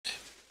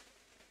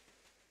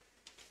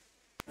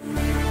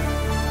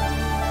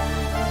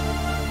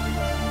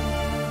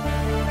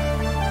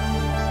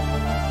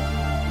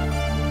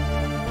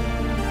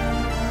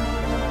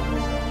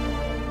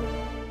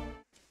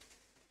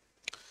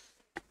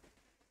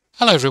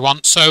Hello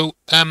everyone, so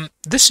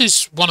this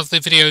is one of the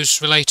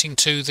videos relating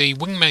to the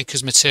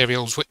Wingmakers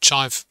materials which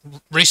I've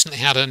recently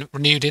had a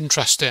renewed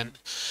interest in,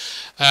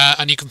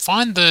 and you can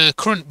find the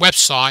current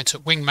website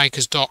at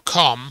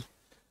wingmakers.com,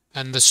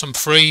 and there's some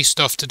free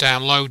stuff to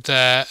download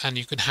there and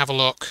you can have a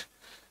look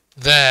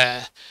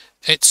there.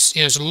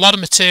 There's a lot of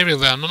material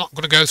there. I'm not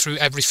going to go through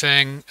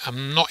everything.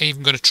 I'm not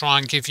even going to try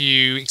and give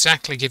you an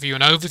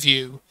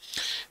overview,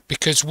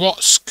 because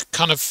what's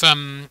kind of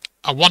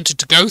I wanted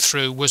to go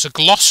through was a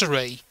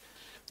glossary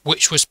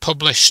which was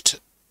published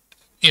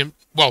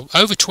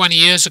over 20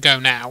 years ago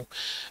now,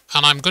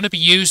 and I'm going to be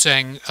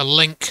using a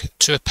link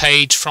to a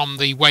page from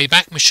the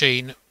Wayback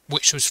Machine,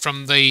 which was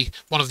from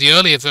one of the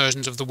earlier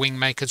versions of the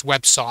Wingmakers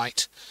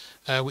website,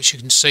 which you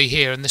can see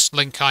here, and this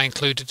link I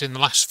included in the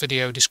last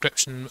video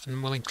description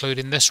and will include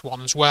in this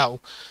one as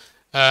well.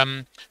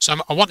 So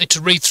I wanted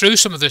to read through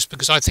some of this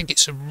because I think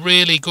it's a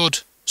really good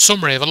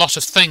summary of a lot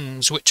of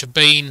things which have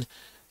been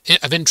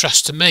of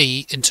interest to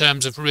me in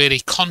terms of really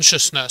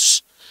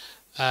consciousness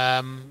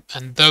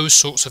and those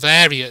sorts of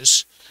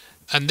areas,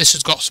 and this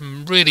has got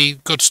some really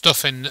good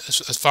stuff in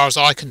as far as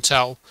I can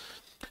tell.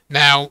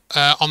 Now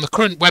on the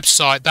current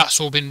website that's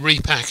all been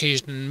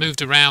repackaged and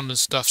moved around and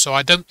stuff, so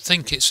I don't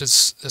think it's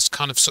as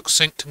kind of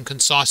succinct and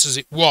concise as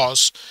it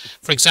was.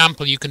 For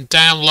example, you can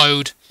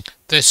download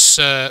this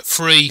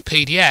free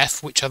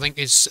PDF, which I think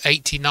is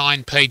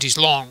 89 pages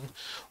long,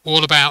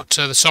 all about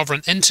the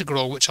sovereign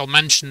integral, which I'll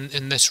mention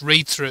in this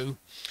read-through,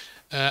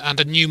 and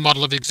a new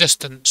model of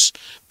existence.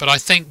 But I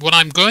think what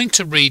I'm going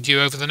to read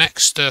you over the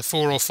next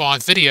 4 or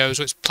 5 videos,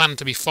 which planned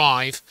to be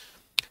 5,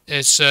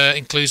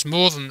 includes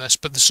more than this,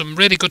 but there's some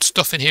really good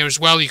stuff in here as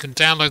well. You can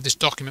download this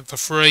document for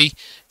free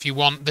if you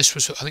want. This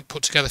was, I think,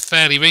 put together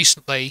fairly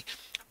recently,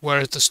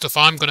 whereas the stuff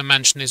I'm going to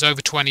mention is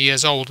over 20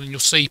 years old, and you'll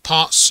see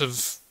parts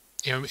of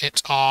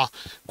it are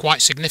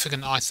quite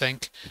significant, I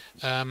think,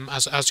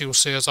 as you'll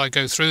see as I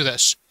go through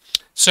this.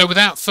 So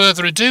without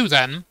further ado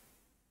then,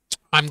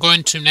 I'm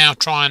going to now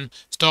try and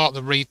start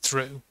the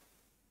read-through.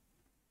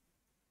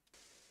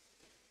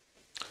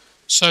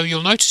 So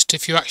you'll notice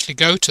if you actually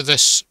go to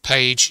this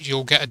page,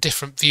 you'll get a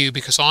different view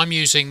because I'm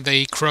using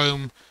the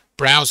Chrome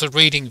browser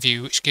reading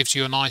view, which gives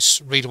you a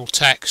nice readable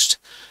text.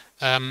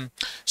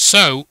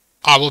 So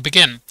I will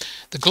begin.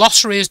 The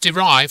glossary is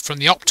derived from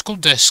the optical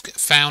disc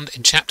found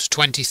in chapter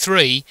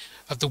 23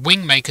 of the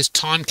Wingmakers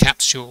time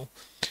capsule.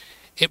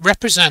 It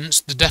represents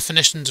the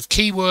definitions of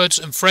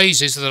keywords and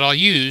phrases that are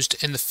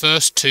used in the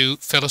first 2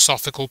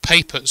 philosophical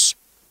papers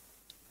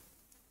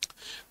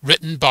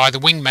written by the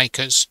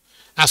Wingmakers.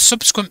 As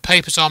subsequent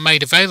papers are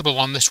made available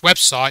on this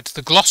website,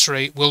 the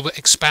glossary will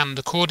expand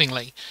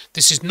accordingly.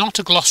 This is not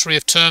a glossary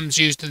of terms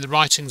used in the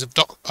writings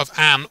of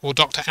Anne or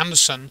Dr.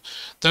 Anderson.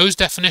 Those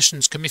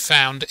definitions can be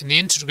found in the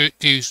interview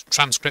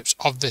transcripts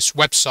of this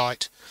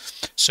website,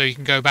 so you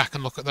can go back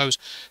and look at those.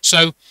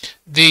 So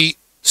the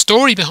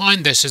story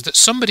behind this is that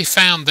somebody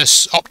found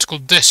this optical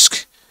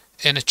disc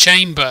in a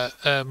chamber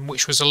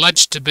which was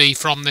alleged to be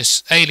from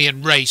this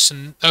alien race,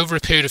 and over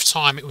a period of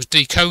time it was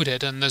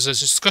decoded, and there's a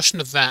discussion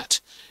of that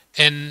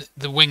in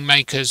the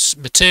Wingmakers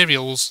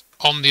materials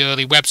on the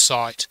early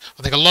website.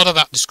 I think a lot of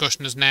that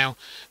discussion has now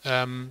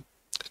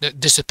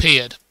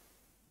disappeared.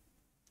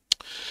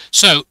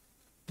 So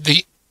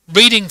the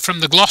reading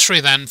from the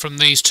glossary then, from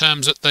these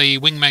terms that the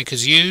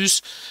Wingmakers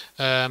use,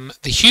 the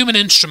human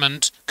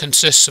instrument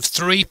consists of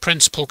 3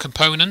 principal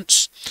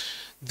components: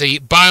 the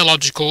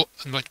biological,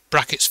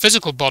 brackets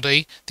physical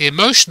body, the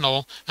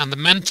emotional and the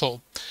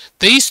mental.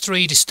 These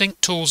 3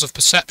 distinct tools of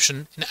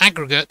perception in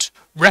aggregate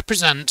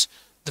represent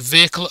the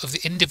vehicle of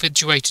the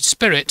individuated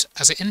spirit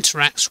as it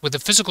interacts with the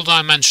physical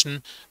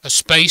dimension of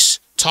space,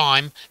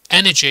 time,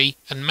 energy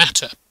and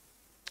matter.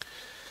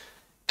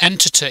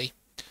 Entity.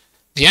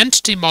 The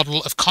entity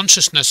model of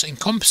consciousness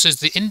encompasses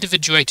the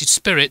individuated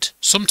spirit,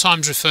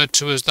 sometimes referred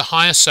to as the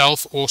higher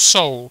self or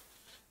soul.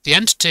 The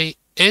entity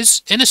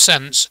is, in a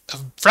sense, a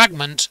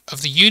fragment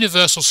of the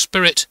universal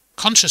spirit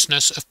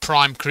consciousness of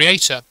Prime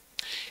Creator.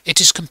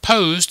 It is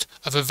composed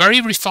of a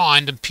very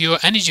refined and pure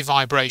energy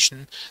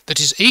vibration that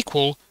is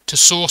equal to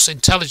source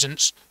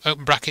intelligence,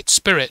 open bracket,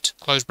 spirit,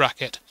 close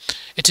bracket.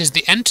 It is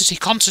the entity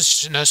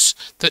consciousness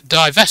that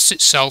divests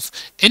itself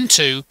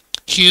into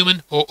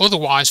human or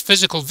otherwise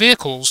physical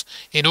vehicles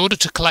in order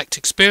to collect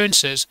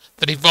experiences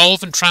that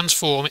evolve and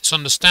transform its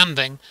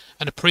understanding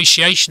and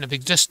appreciation of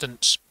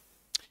existence.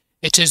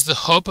 It is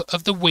the hub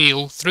of the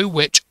wheel through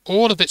which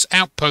all of its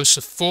outposts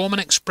of form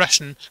and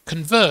expression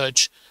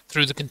converge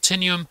through the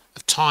continuum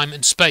of time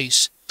and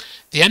space.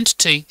 The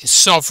entity is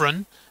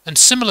sovereign and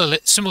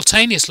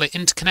simultaneously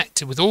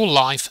interconnected with all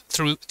life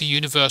through the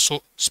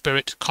universal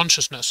spirit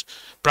consciousness,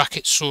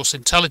 bracket source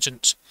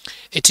intelligence.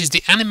 It is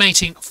the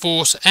animating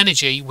force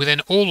energy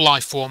within all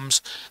life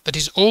forms that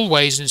is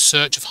always in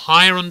search of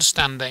higher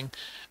understanding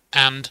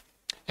and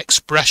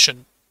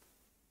expression.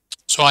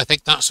 So I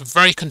think that's a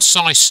very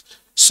concise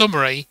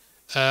summary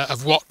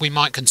of what we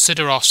might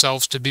consider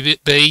ourselves to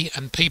be,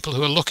 and people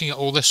who are looking at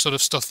all this sort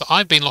of stuff that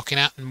I've been looking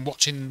at and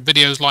watching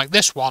videos like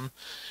this one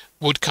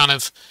would kind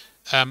of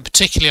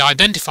particularly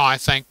identify, I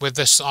think, with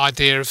this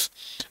idea of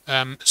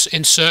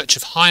in search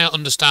of higher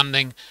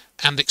understanding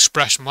and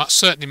expression. Well, that's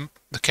certainly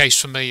the case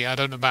for me. I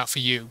don't know about for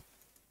you.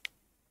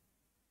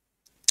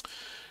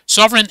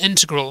 Sovereign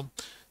integral.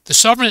 The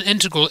sovereign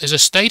integral is a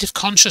state of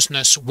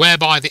consciousness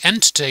whereby the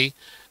entity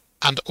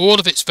and all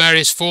of its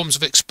various forms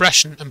of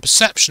expression and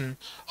perception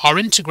are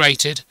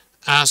integrated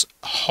as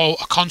a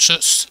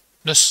conscious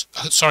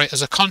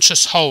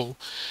whole.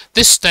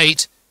 This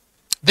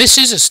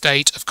is a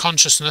state of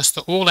consciousness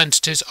that all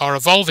entities are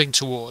evolving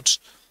towards,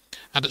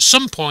 and at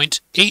some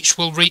point each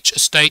will reach a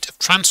state of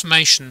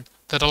transformation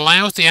that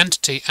allows the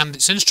entity and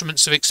its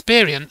instruments of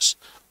experience,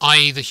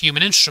 i.e. the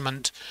human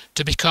instrument,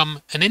 to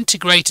become an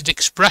integrated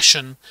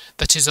expression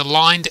that is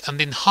aligned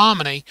and in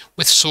harmony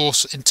with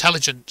source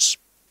intelligence.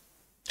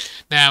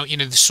 Now,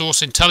 the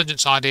source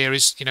intelligence idea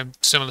is,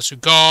 similar to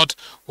God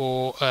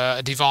or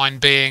a divine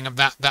being, and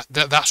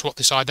that's what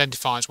this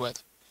identifies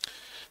with.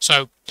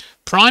 So,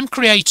 prime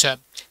creator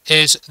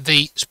is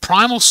the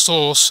primal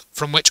source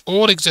from which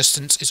all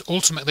existence is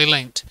ultimately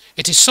linked.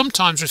 It is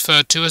sometimes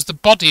referred to as the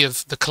body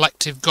of the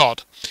collective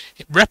God.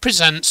 It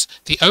represents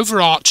the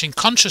overarching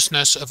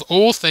consciousness of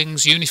all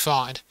things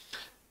unified.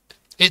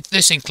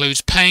 This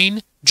includes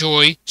pain,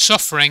 joy,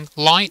 suffering,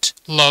 light,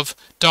 love,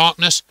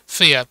 darkness,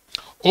 fear.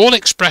 All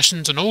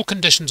expressions and all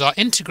conditions are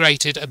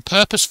integrated and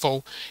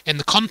purposeful in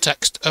the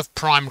context of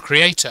prime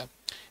creator.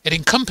 It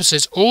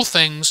encompasses all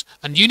things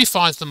and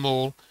unifies them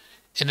all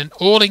in an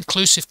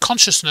all-inclusive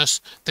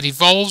consciousness that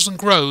evolves and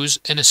grows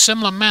in a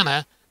similar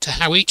manner to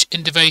how each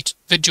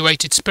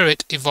individuated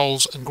spirit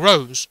evolves and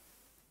grows.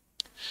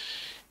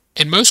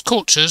 In most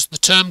cultures, the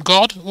term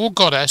God or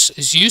Goddess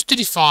is used to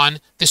define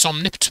this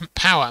omnipotent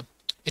power.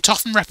 It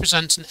often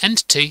represents an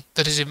entity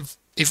that is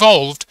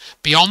evolved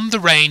beyond the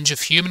range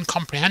of human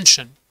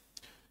comprehension,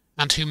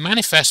 and who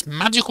manifests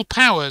magical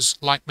powers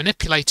like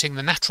manipulating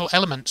the natural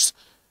elements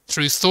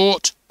through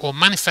thought or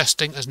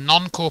manifesting as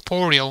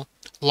non-corporeal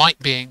light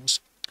beings.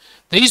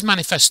 These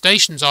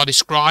manifestations are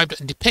described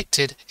and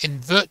depicted in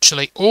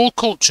virtually all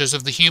cultures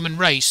of the human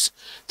race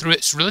through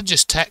its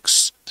religious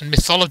texts and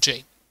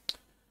mythology.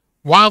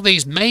 While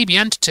these may be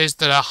entities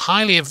that are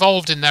highly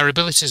evolved in their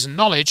abilities and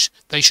knowledge,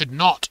 they should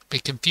not be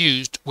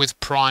confused with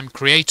prime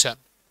creator.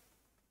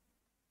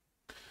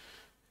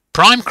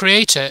 Prime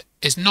creator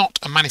is not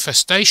a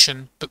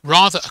manifestation, but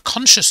rather a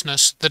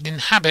consciousness that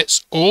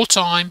inhabits all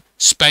time,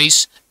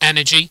 space,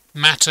 energy,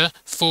 matter,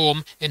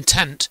 form,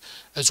 intent,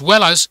 as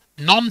well as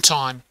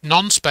non-time,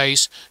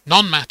 non-space,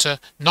 non-matter,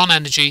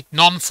 non-energy,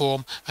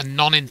 non-form, and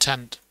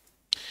non-intent.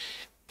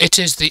 It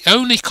is the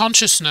only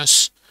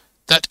consciousness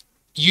that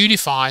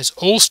unifies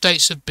all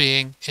states of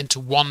being into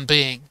one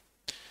being,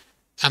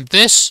 and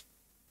this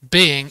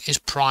being is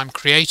prime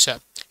creator.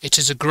 It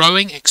is a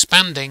growing,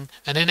 expanding,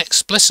 and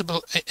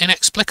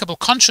inexplicable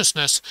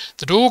consciousness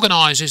that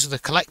organizes the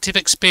collective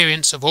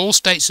experience of all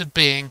states of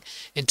being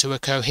into a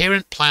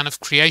coherent plan of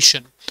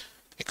creation,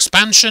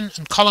 expansion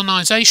and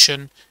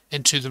colonization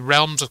into the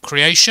realms of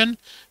creation,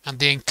 and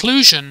the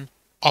inclusion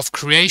of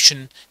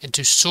creation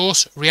into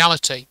source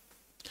reality,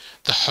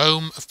 the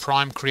home of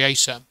prime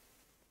creator.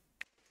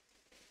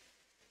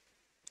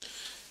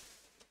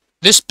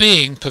 This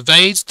being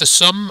pervades the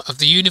sum of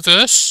the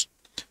universe,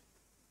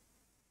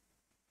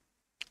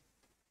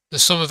 the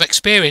sum of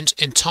experience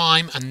in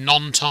time and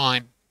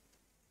non-time.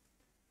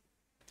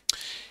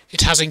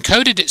 It has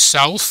encoded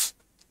itself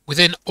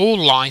within all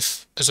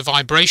life as a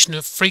vibration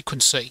of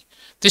frequency.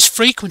 This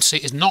frequency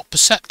is not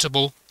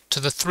perceptible to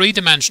the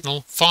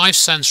three-dimensional,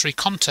 five-sensory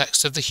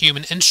context of the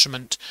human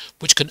instrument,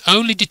 which can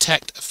only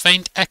detect a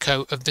faint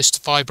echo of this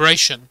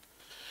vibration.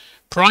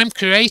 Prime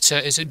Creator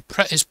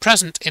is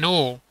present in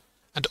all,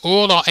 and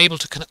all are able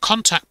to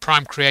contact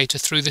Prime Creator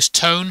through this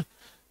tone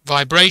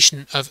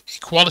vibration of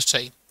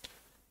equality.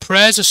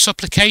 Prayers of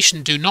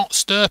supplication do not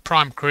stir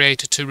Prime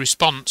Creator to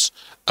response.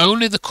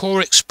 Only the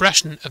core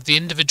expression of the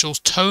individual's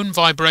tone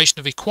vibration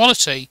of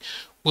equality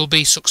will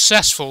be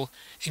successful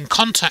in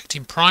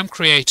contacting Prime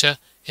Creator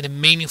in a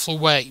meaningful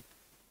way.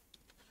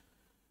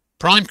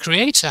 Prime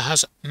Creator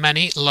has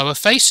many lower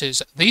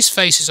faces. These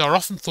faces are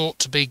often thought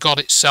to be God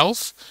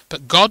itself,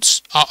 but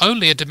gods are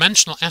only a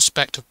dimensional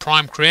aspect of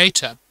Prime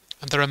Creator,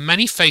 and there are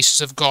many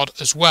faces of God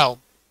as well.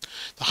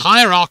 The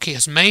hierarchy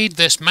has made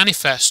this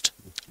manifest,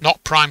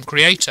 not Prime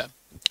Creator.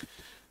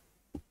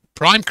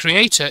 Prime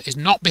Creator is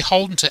not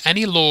beholden to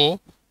any law,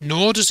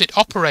 nor does it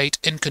operate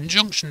in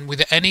conjunction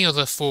with any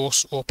other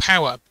force or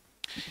power.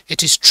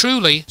 It is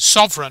truly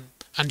sovereign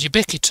and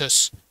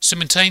ubiquitous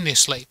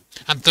simultaneously,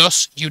 and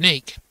thus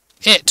unique.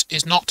 It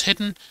is not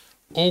hidden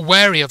or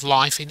wary of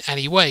life in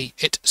any way.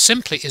 It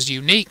simply is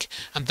unique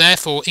and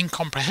therefore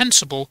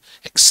incomprehensible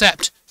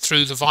except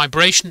through the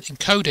vibration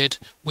encoded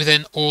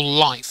within all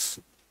life.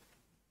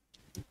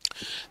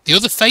 The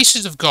other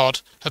faces of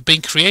God have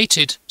been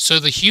created so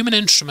the human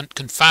instrument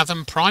can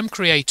fathom Prime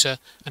Creator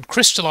and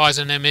crystallize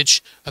an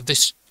image of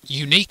this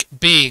unique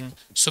being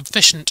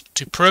sufficient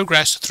to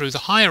progress through the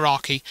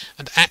hierarchy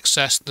and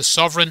access the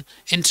sovereign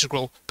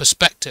integral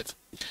perspective.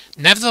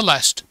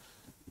 Nevertheless,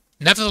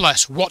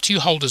 Nevertheless, what you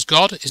hold as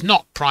God is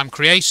not prime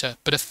creator,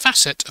 but a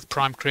facet of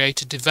prime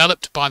creator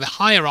developed by the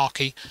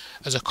hierarchy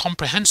as a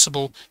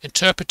comprehensible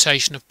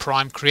interpretation of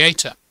prime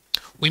creator.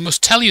 We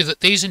must tell you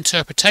that these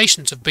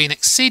interpretations have been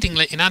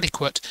exceedingly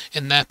inadequate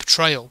in their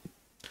portrayal.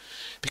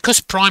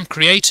 Because prime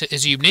creator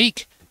is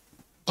unique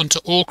unto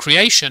all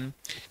creation,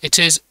 it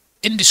is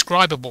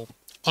indescribable,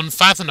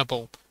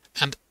 unfathomable,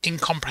 and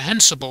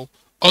incomprehensible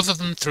other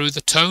than through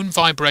the tone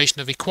vibration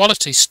of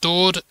equality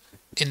stored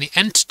in the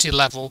entity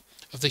level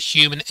of the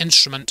human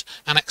instrument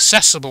and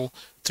accessible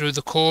through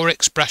the core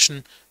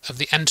expression of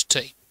the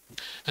entity.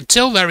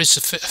 Until there is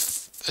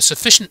a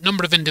sufficient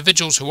number of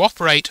individuals who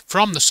operate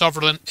from the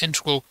sovereign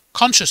integral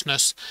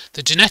consciousness,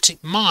 the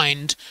genetic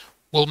mind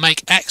will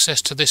make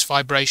access to this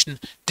vibration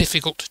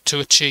difficult to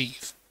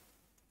achieve.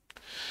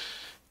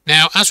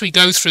 Now, as we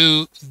go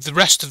through the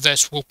rest of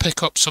this, we'll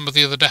pick up some of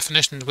the other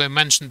definitions we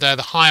mentioned there.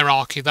 The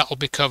hierarchy, that will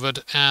be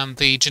covered, and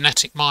the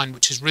genetic mind,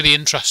 which is really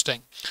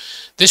interesting.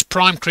 This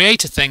prime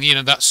creator thing,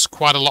 that's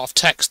quite a lot of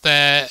text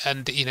there,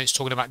 and it's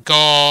talking about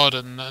God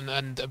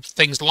and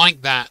things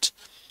like that.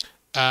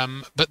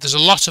 But there's a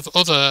lot of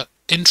other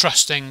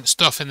interesting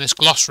stuff in this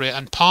glossary,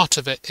 and part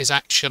of it is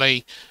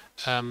actually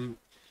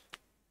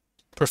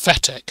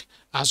prophetic.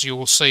 As you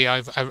will see,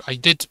 I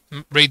did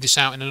read this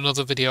out in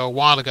another video a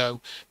while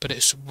ago, but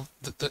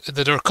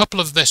there are a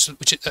couple of this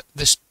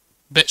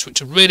bits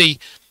which are really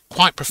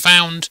quite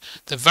profound.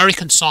 They're very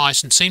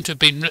concise and seem to have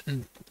been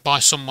written by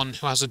someone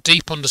who has a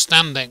deep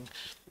understanding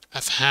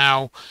of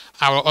how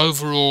our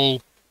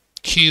overall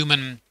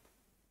human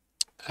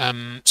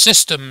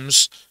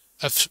systems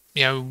of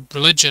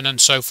religion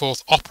and so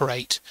forth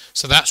operate.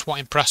 So that's what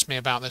impressed me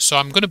about this. So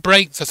I'm going to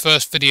break the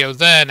first video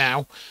there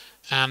now,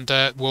 and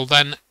we'll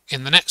then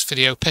in the next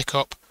video pick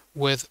up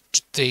with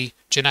the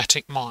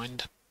genetic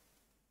mind.